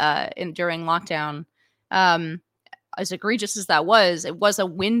table during lockdown. As egregious as that was, it was a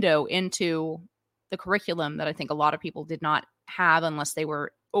window into the curriculum that I think a lot of people did not have unless they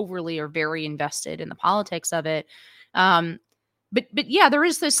were overly or very invested in the politics of it. But yeah, there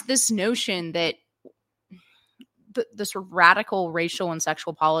is this notion that the sort of radical racial and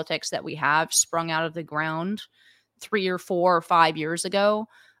sexual politics that we have sprung out of the ground 3 or 4 or 5 years ago.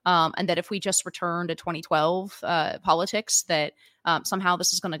 And that if we just return to 2012 politics, that somehow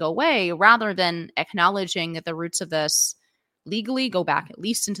this is going to go away, rather than acknowledging that the roots of this legally go back at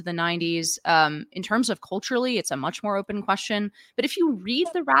least into the 90s. In terms of culturally, it's a much more open question. But if you read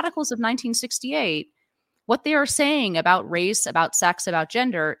the radicals of 1968, what they are saying about race, about sex, about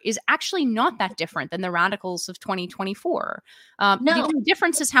gender is actually not that different than the radicals of 2024. The No, only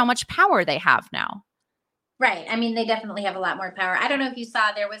difference is how much power they have now. right. I mean, they definitely have a lot more power. I don't know if you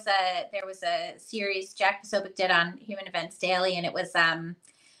saw, there was a series Jack Posobiec did on Human Events Daily, and it was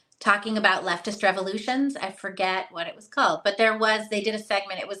talking about leftist revolutions. I forget what it was called, but they did a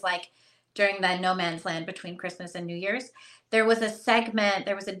segment. It was like during the no man's land between Christmas and New Year's. There was a segment,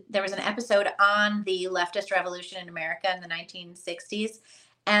 there was an episode on the leftist revolution in America in the 1960s.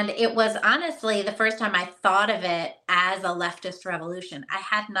 And it was honestly the first time I thought of it as a leftist revolution.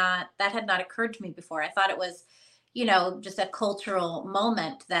 That had not occurred to me before. I thought it was, just a cultural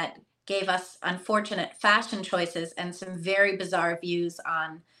moment that gave us unfortunate fashion choices and some very bizarre views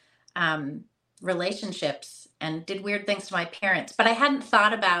on relationships, and did weird things to my parents. But I hadn't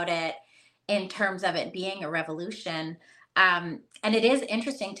thought about it in terms of it being a revolution. And it is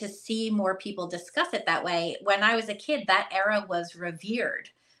interesting to see more people discuss it that way. When I was a kid, that era was revered,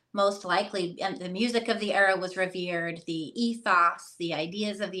 most likely. And the music of the era was revered. The ethos, the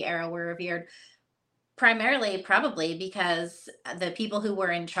ideas of the era were revered, primarily probably because the people who were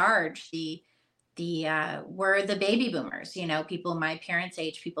in charge, were the baby boomers, people my parents'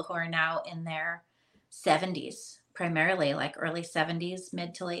 age, people who are now in their 70s, primarily like early 70s,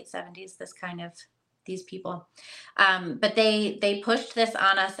 mid to late 70s, these people. But they pushed this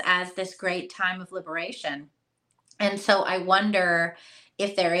on us as this great time of liberation. And so I wonder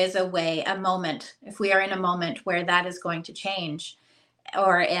if there is if we are in a moment where that is going to change,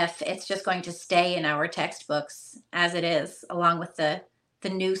 or if it's just going to stay in our textbooks as it is, along with the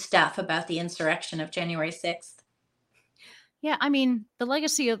new stuff about the insurrection of January 6th. Yeah, I mean, the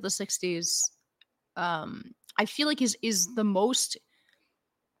legacy of the 60s, I feel like is the most,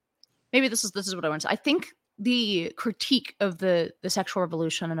 maybe this is what I want to say. I think the critique of the sexual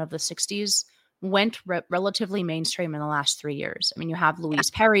revolution and of the 60s went relatively mainstream in the last 3 years. I mean, you have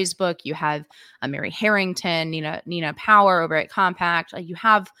Louise Perry's book, you have Mary Harrington, Nina Power over at Compact, you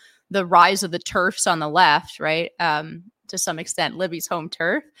have the rise of the TERFs on the left, right? To some extent, Libby's home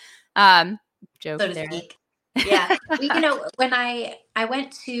turf. Joke so to there. speak. Yeah. When I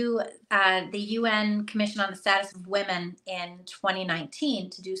went to the UN Commission on the Status of Women in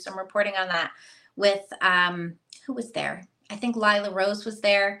 2019 to do some reporting on that with, who was there? I think Lila Rose was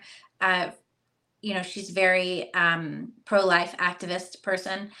there. She's very pro-life activist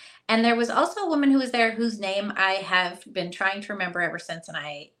person. And there was also a woman who was there whose name I have been trying to remember ever since, and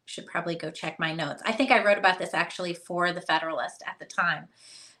I should probably go check my notes. I think I wrote about this actually for The Federalist at the time.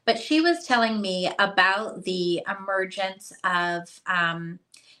 But she was telling me about the emergence of the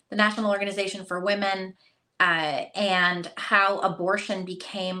National Organization for Women, and how abortion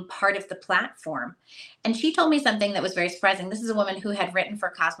became part of the platform. And she told me something that was very surprising. This is a woman who had written for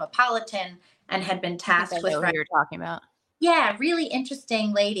Cosmopolitan and had been tasked with who you're talking about. Yeah, really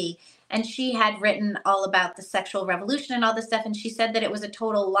interesting lady. And she had written all about the sexual revolution and all this stuff. And she said that it was a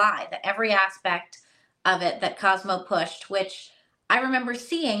total lie, that every aspect of it that Cosmo pushed, which I remember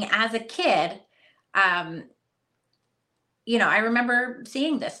seeing as a kid. I remember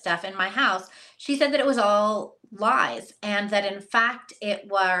seeing this stuff in my house. She said that it was all lies, and that in fact it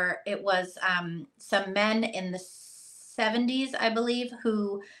was some men in the 70s, I believe,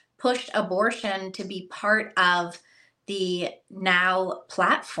 who pushed abortion to be part of the Now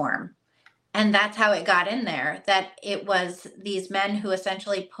platform. And that's how it got in there, that it was these men who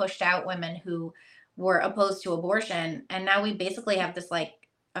essentially pushed out women who were opposed to abortion. And now we basically have this like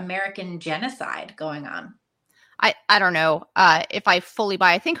American genocide going on. I don't know if I fully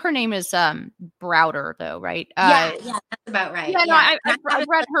buy. I think her name is Browder, though, right? Yeah, that's about right. Yeah, no, I've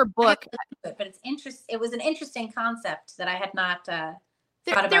read her book, but it's interesting. It was an interesting concept that I had not thought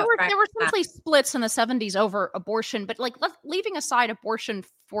there about. There were simply splits in the 70s over abortion, but like leaving aside abortion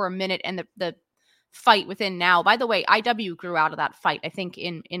for a minute and the fight within Now. By the way, IW grew out of that fight, I think,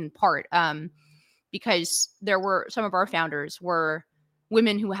 in part because there were some of our founders were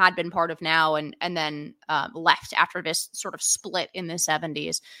women who had been part of Now and then left after this sort of split in the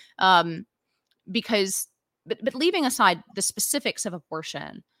 70s. But leaving aside the specifics of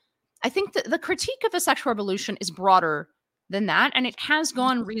abortion, I think that the critique of the sexual revolution is broader than that, and it has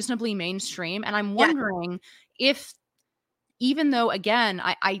gone reasonably mainstream. And I'm wondering if, even though, again,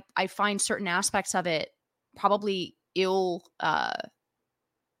 I find certain aspects of it probably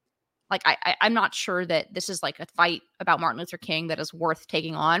like, I'm not sure that this is like a fight about Martin Luther King that is worth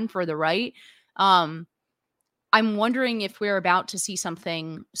taking on for the right. I'm wondering if we're about to see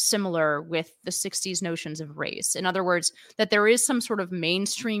something similar with the 60s notions of race. In other words, that there is some sort of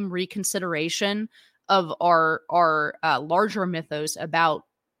mainstream reconsideration of our larger mythos about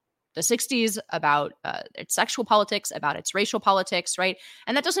the 60s, about its sexual politics, about its racial politics, right?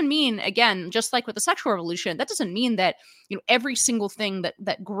 And that doesn't mean, again, just like with the sexual revolution, that doesn't mean that, you know, every single thing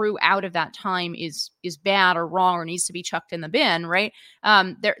that grew out of that time is bad or wrong or needs to be chucked in the bin, right?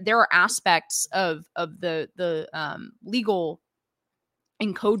 There are aspects of the legal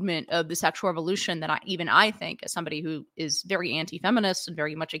encodement of the sexual revolution that I think, as somebody who is very anti-feminist and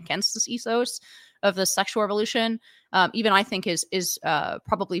very much against this ethos of the sexual revolution, even I think is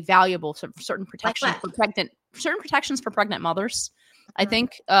probably valuable. So certain protections for pregnant mothers, I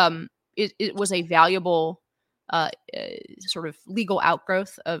think it was a valuable sort of legal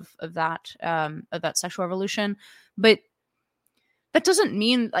outgrowth of that sexual revolution. But that doesn't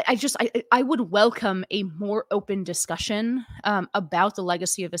mean I would welcome a more open discussion about the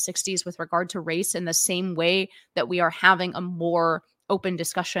legacy of the 60s with regard to race, in the same way that we are having a more open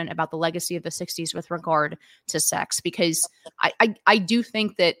discussion about the legacy of the 60s with regard to sex. Because I do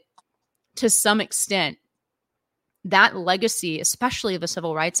think that, to some extent, that legacy, especially of the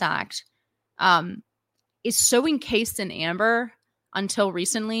Civil Rights Act, is so encased in amber until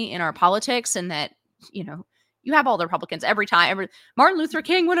recently in our politics, and that, you know, you have all the Republicans Martin Luther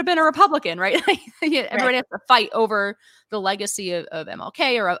King would have been a Republican, right? Everybody has to fight over the legacy of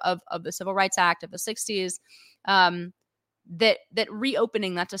MLK or of the Civil Rights Act of the 60s. That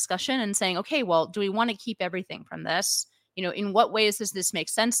reopening that discussion and saying, okay, well, do we want to keep everything from this? You know, in what ways does this make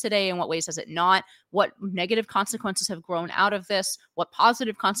sense today? In what ways does it not? What negative consequences have grown out of this? What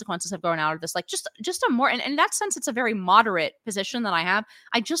positive consequences have grown out of this? Like, just a more, and in that sense, it's a very moderate position that I have.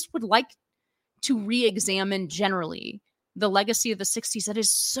 I just would like to re-examine generally the legacy of the 60s that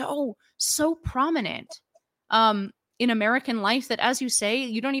is so prominent in American life, that, as you say,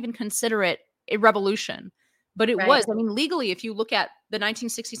 you don't even consider it a revolution. But it was. I mean, legally, if you look at the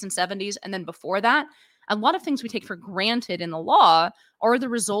 1960s and 70s, and then before that, a lot of things we take for granted in the law are the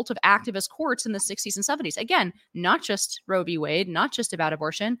result of activist courts in the 60s and 70s. Again, not just Roe v. Wade, not just about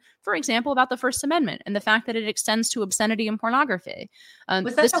abortion. For example, about the First Amendment and the fact that it extends to obscenity and pornography.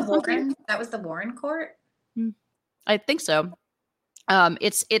 Was that the Warren? That was the Warren court? I think so.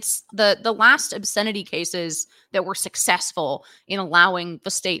 It's the last obscenity cases that were successful in allowing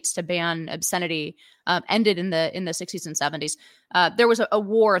the states to ban obscenity ended in the 60s and 70s. There was a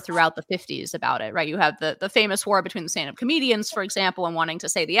war throughout the 50s about it, right? You have the famous war between the stand-up comedians, for example, and wanting to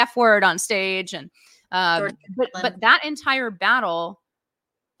say the F word on stage, and but that entire battle,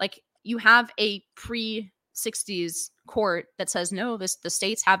 like, you have a pre-60s court that says, no, the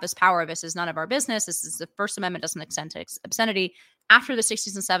states have this power. This is none of our business. This is the First Amendment doesn't extend to obscenity. After the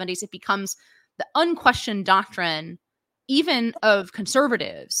 60s and 70s, it becomes the unquestioned doctrine, even of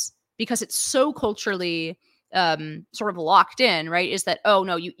conservatives, because it's so culturally sort of locked in, right? Is that, oh,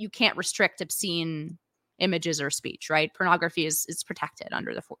 no, you can't restrict obscene images or speech, right? Pornography is protected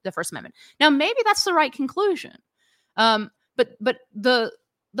under the First Amendment. Now, maybe that's the right conclusion. But the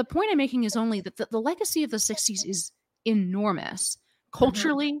point I'm making is only that the legacy of the 60s is enormous,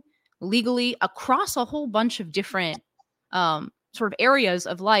 culturally, legally, across a whole bunch of different sort of areas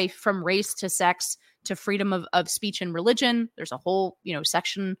of life, from race to sex to freedom of speech and religion. There's a whole,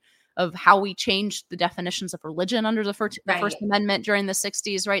 section of how we changed the definitions of religion under the First Amendment during the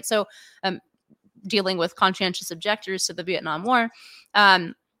 60s, right? So dealing with conscientious objectors to the Vietnam War,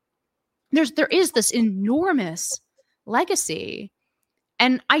 there is this enormous legacy.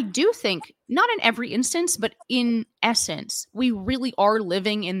 And I do think, not in every instance, but in essence, we really are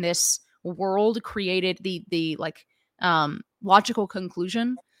living in this world created, the logical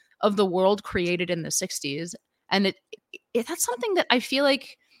conclusion of the world created in the 60s. And that's something that I feel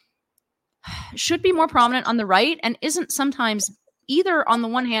like should be more prominent on the right, and isn't sometimes, either on the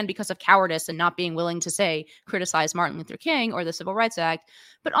one hand because of cowardice and not being willing to criticize Martin Luther King or the Civil Rights Act,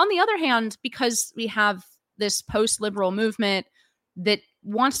 but on the other hand, because we have this post-liberal movement that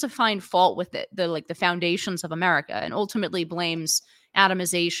wants to find fault with the foundations of America, and ultimately blames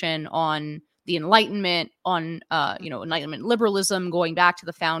atomization on the Enlightenment, on Enlightenment liberalism going back to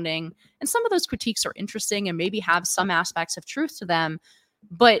the founding. And some of those critiques are interesting and maybe have some aspects of truth to them.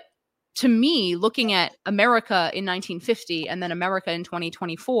 But to me, looking at America in 1950 and then America in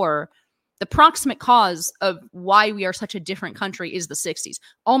 2024, the proximate cause of why we are such a different country is the 60s.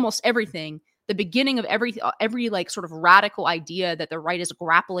 Almost everything, the beginning of every sort of radical idea that the right is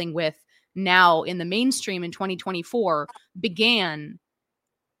grappling with now in the mainstream in 2024 began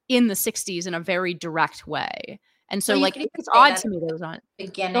in the 60s in a very direct way. And so Well, like it's odd to me that it was on. Go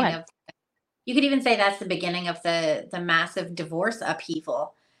beginning ahead. of you could even say that's the beginning of the massive divorce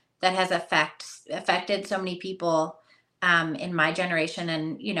upheaval that has affected so many people in my generation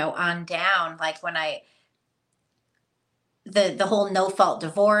and on down. Like when the whole no fault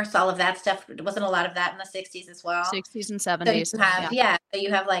divorce, all of that stuff, wasn't a lot of that in the 60s as well. 60s and So you 70s. have, yeah, so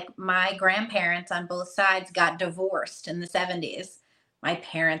you have like my grandparents on both sides got divorced in the 70s. My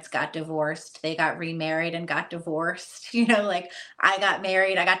parents got divorced. They got remarried and got divorced. Like I got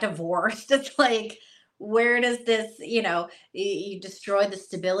married, I got divorced. It's like, where does this, you destroy the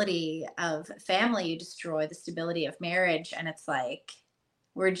stability of family, you destroy the stability of marriage. And it's like,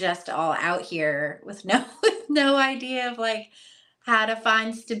 we're just all out here with no with no idea of like how to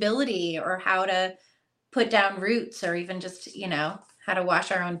find stability or how to put down roots or even just how to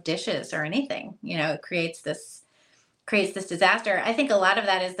wash our own dishes or anything. It creates this disaster. I think a lot of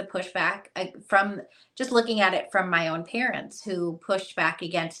that is the pushback from just looking at it from my own parents, who pushed back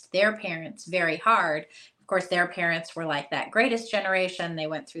against their parents very hard. Of course, their parents were like that greatest generation. They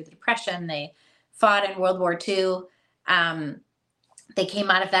went through the Depression, they fought in World War II. They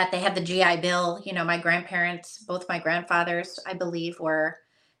came out of that. They had the GI Bill. My grandparents, both my grandfathers, I believe, were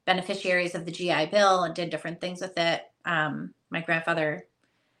beneficiaries of the GI Bill and did different things with it. My grandfather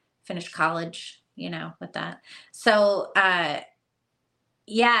finished college, with that. So,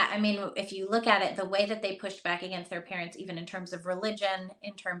 yeah, I mean, if you look at it, the way that they pushed back against their parents, even in terms of religion,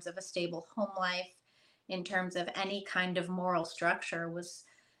 in terms of a stable home life, in terms of any kind of moral structure, was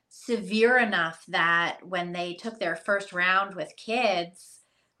severe enough that when they took their first round with kids,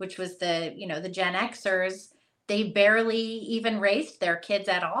 which was the Gen Xers, they barely even raised their kids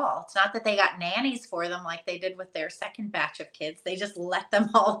at all. It's not that they got nannies for them like they did with their second batch of kids. They just let them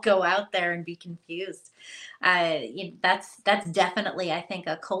all go out there and be confused. That's definitely, I think,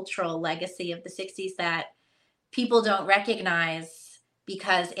 a cultural legacy of the 60s that people don't recognize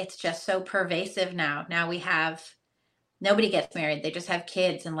because it's just so pervasive now. Now nobody gets married. They just have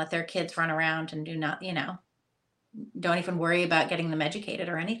kids and let their kids run around and do not, don't even worry about getting them educated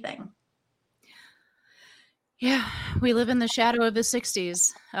or anything. Yeah, we live in the shadow of the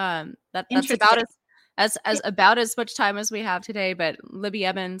 60s. That's about about as much time as we have today. But Libby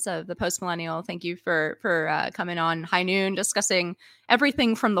Emmons of the Post Millennial, thank you for coming on High Noon, discussing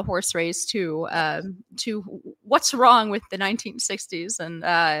everything from the horse race to what's wrong with the 1960s.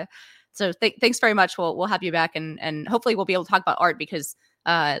 And so thanks very much. We'll have you back, and hopefully we'll be able to talk about art, because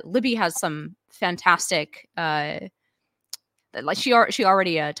Libby has some fantastic. Like she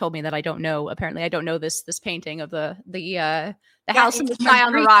already told me that I don't know. Apparently, I don't know this painting of the house and the sky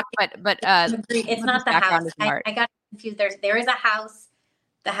on the rock. But it's not the house. I got confused. There is a house.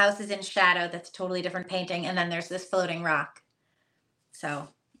 The house is in shadow. That's a totally different painting. And then there's this floating rock. So,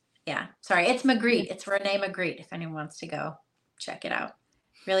 yeah. Sorry, it's Magritte. It's Rene Magritte. If anyone wants to go check it out,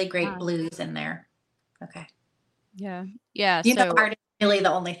 really great blues in there. Okay. Yeah. Art is really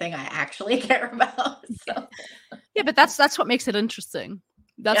the only thing I actually care about. So. Yeah, but that's what makes it interesting.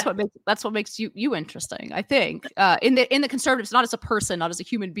 That's what makes you interesting, I think. In the conservatives, not as a person, not as a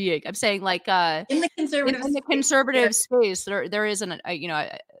human being. I'm saying like in the conservative space, there isn't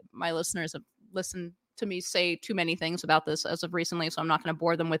my listeners have listened to me say too many things about this as of recently, so I'm not going to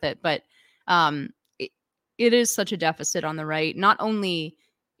bore them with it. But it is such a deficit on the right, not only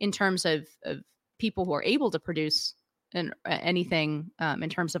in terms of people who are able to produce anything in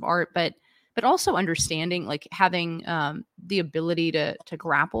terms of art, but also understanding, like having the ability to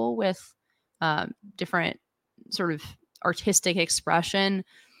grapple with different sort of artistic expression.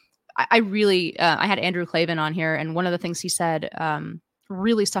 I really, I had Andrew Clavin on here, and one of the things he said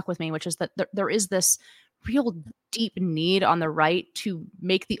really stuck with me, which is that there is this real deep need on the right to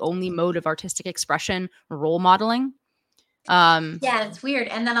make the only mode of artistic expression role modeling. Yeah, it's weird.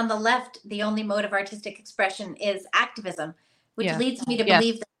 And then on the left, the only mode of artistic expression is activism, which leads me to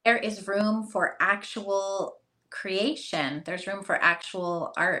believe that there is room for actual creation. There's room for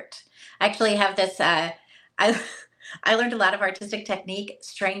actual art. I actually have this, I learned a lot of artistic technique,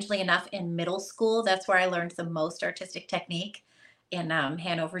 strangely enough, in middle school. That's where I learned the most artistic technique, in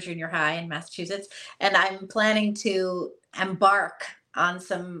Hanover Junior High in Massachusetts. And I'm planning to embark on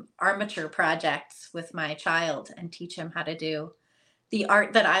some armature projects with my child and teach him how to do the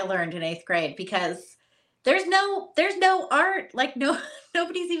art that I learned in 8th grade, because there's no art. Like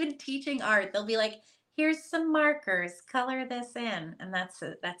nobody's even teaching art. They'll be like, here's some markers, color this in. And that's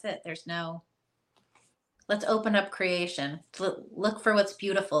it. There's no, let's open up creation. Look for what's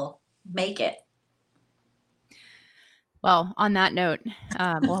beautiful. Make it. Well, on that note,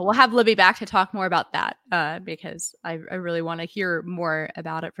 we'll have Libby back to talk more about that because I really want to hear more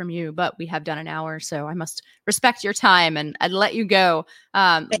about it from you. But we have done an hour, so I must respect your time and I'd let you go.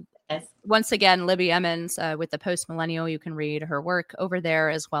 Once again, Libby Emmons with the Post Millennial. You can read her work over there,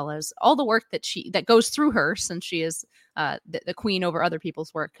 as well as all the work that goes through her, since she is the queen over other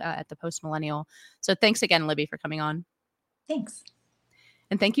people's work at the Post Millennial. So thanks again, Libby, for coming on. Thanks.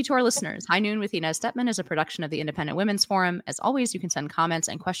 And thank you to our listeners. High Noon with Inez Stepman is a production of the Independent Women's Forum. As always, you can send comments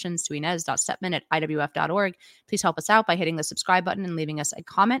and questions to inez.stepman@iwf.org. Please help us out by hitting the subscribe button and leaving us a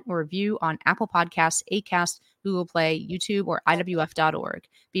comment or review on Apple Podcasts, Acast, Google Play, YouTube, or iwf.org.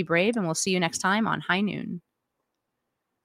 Be brave, and we'll see you next time on High Noon.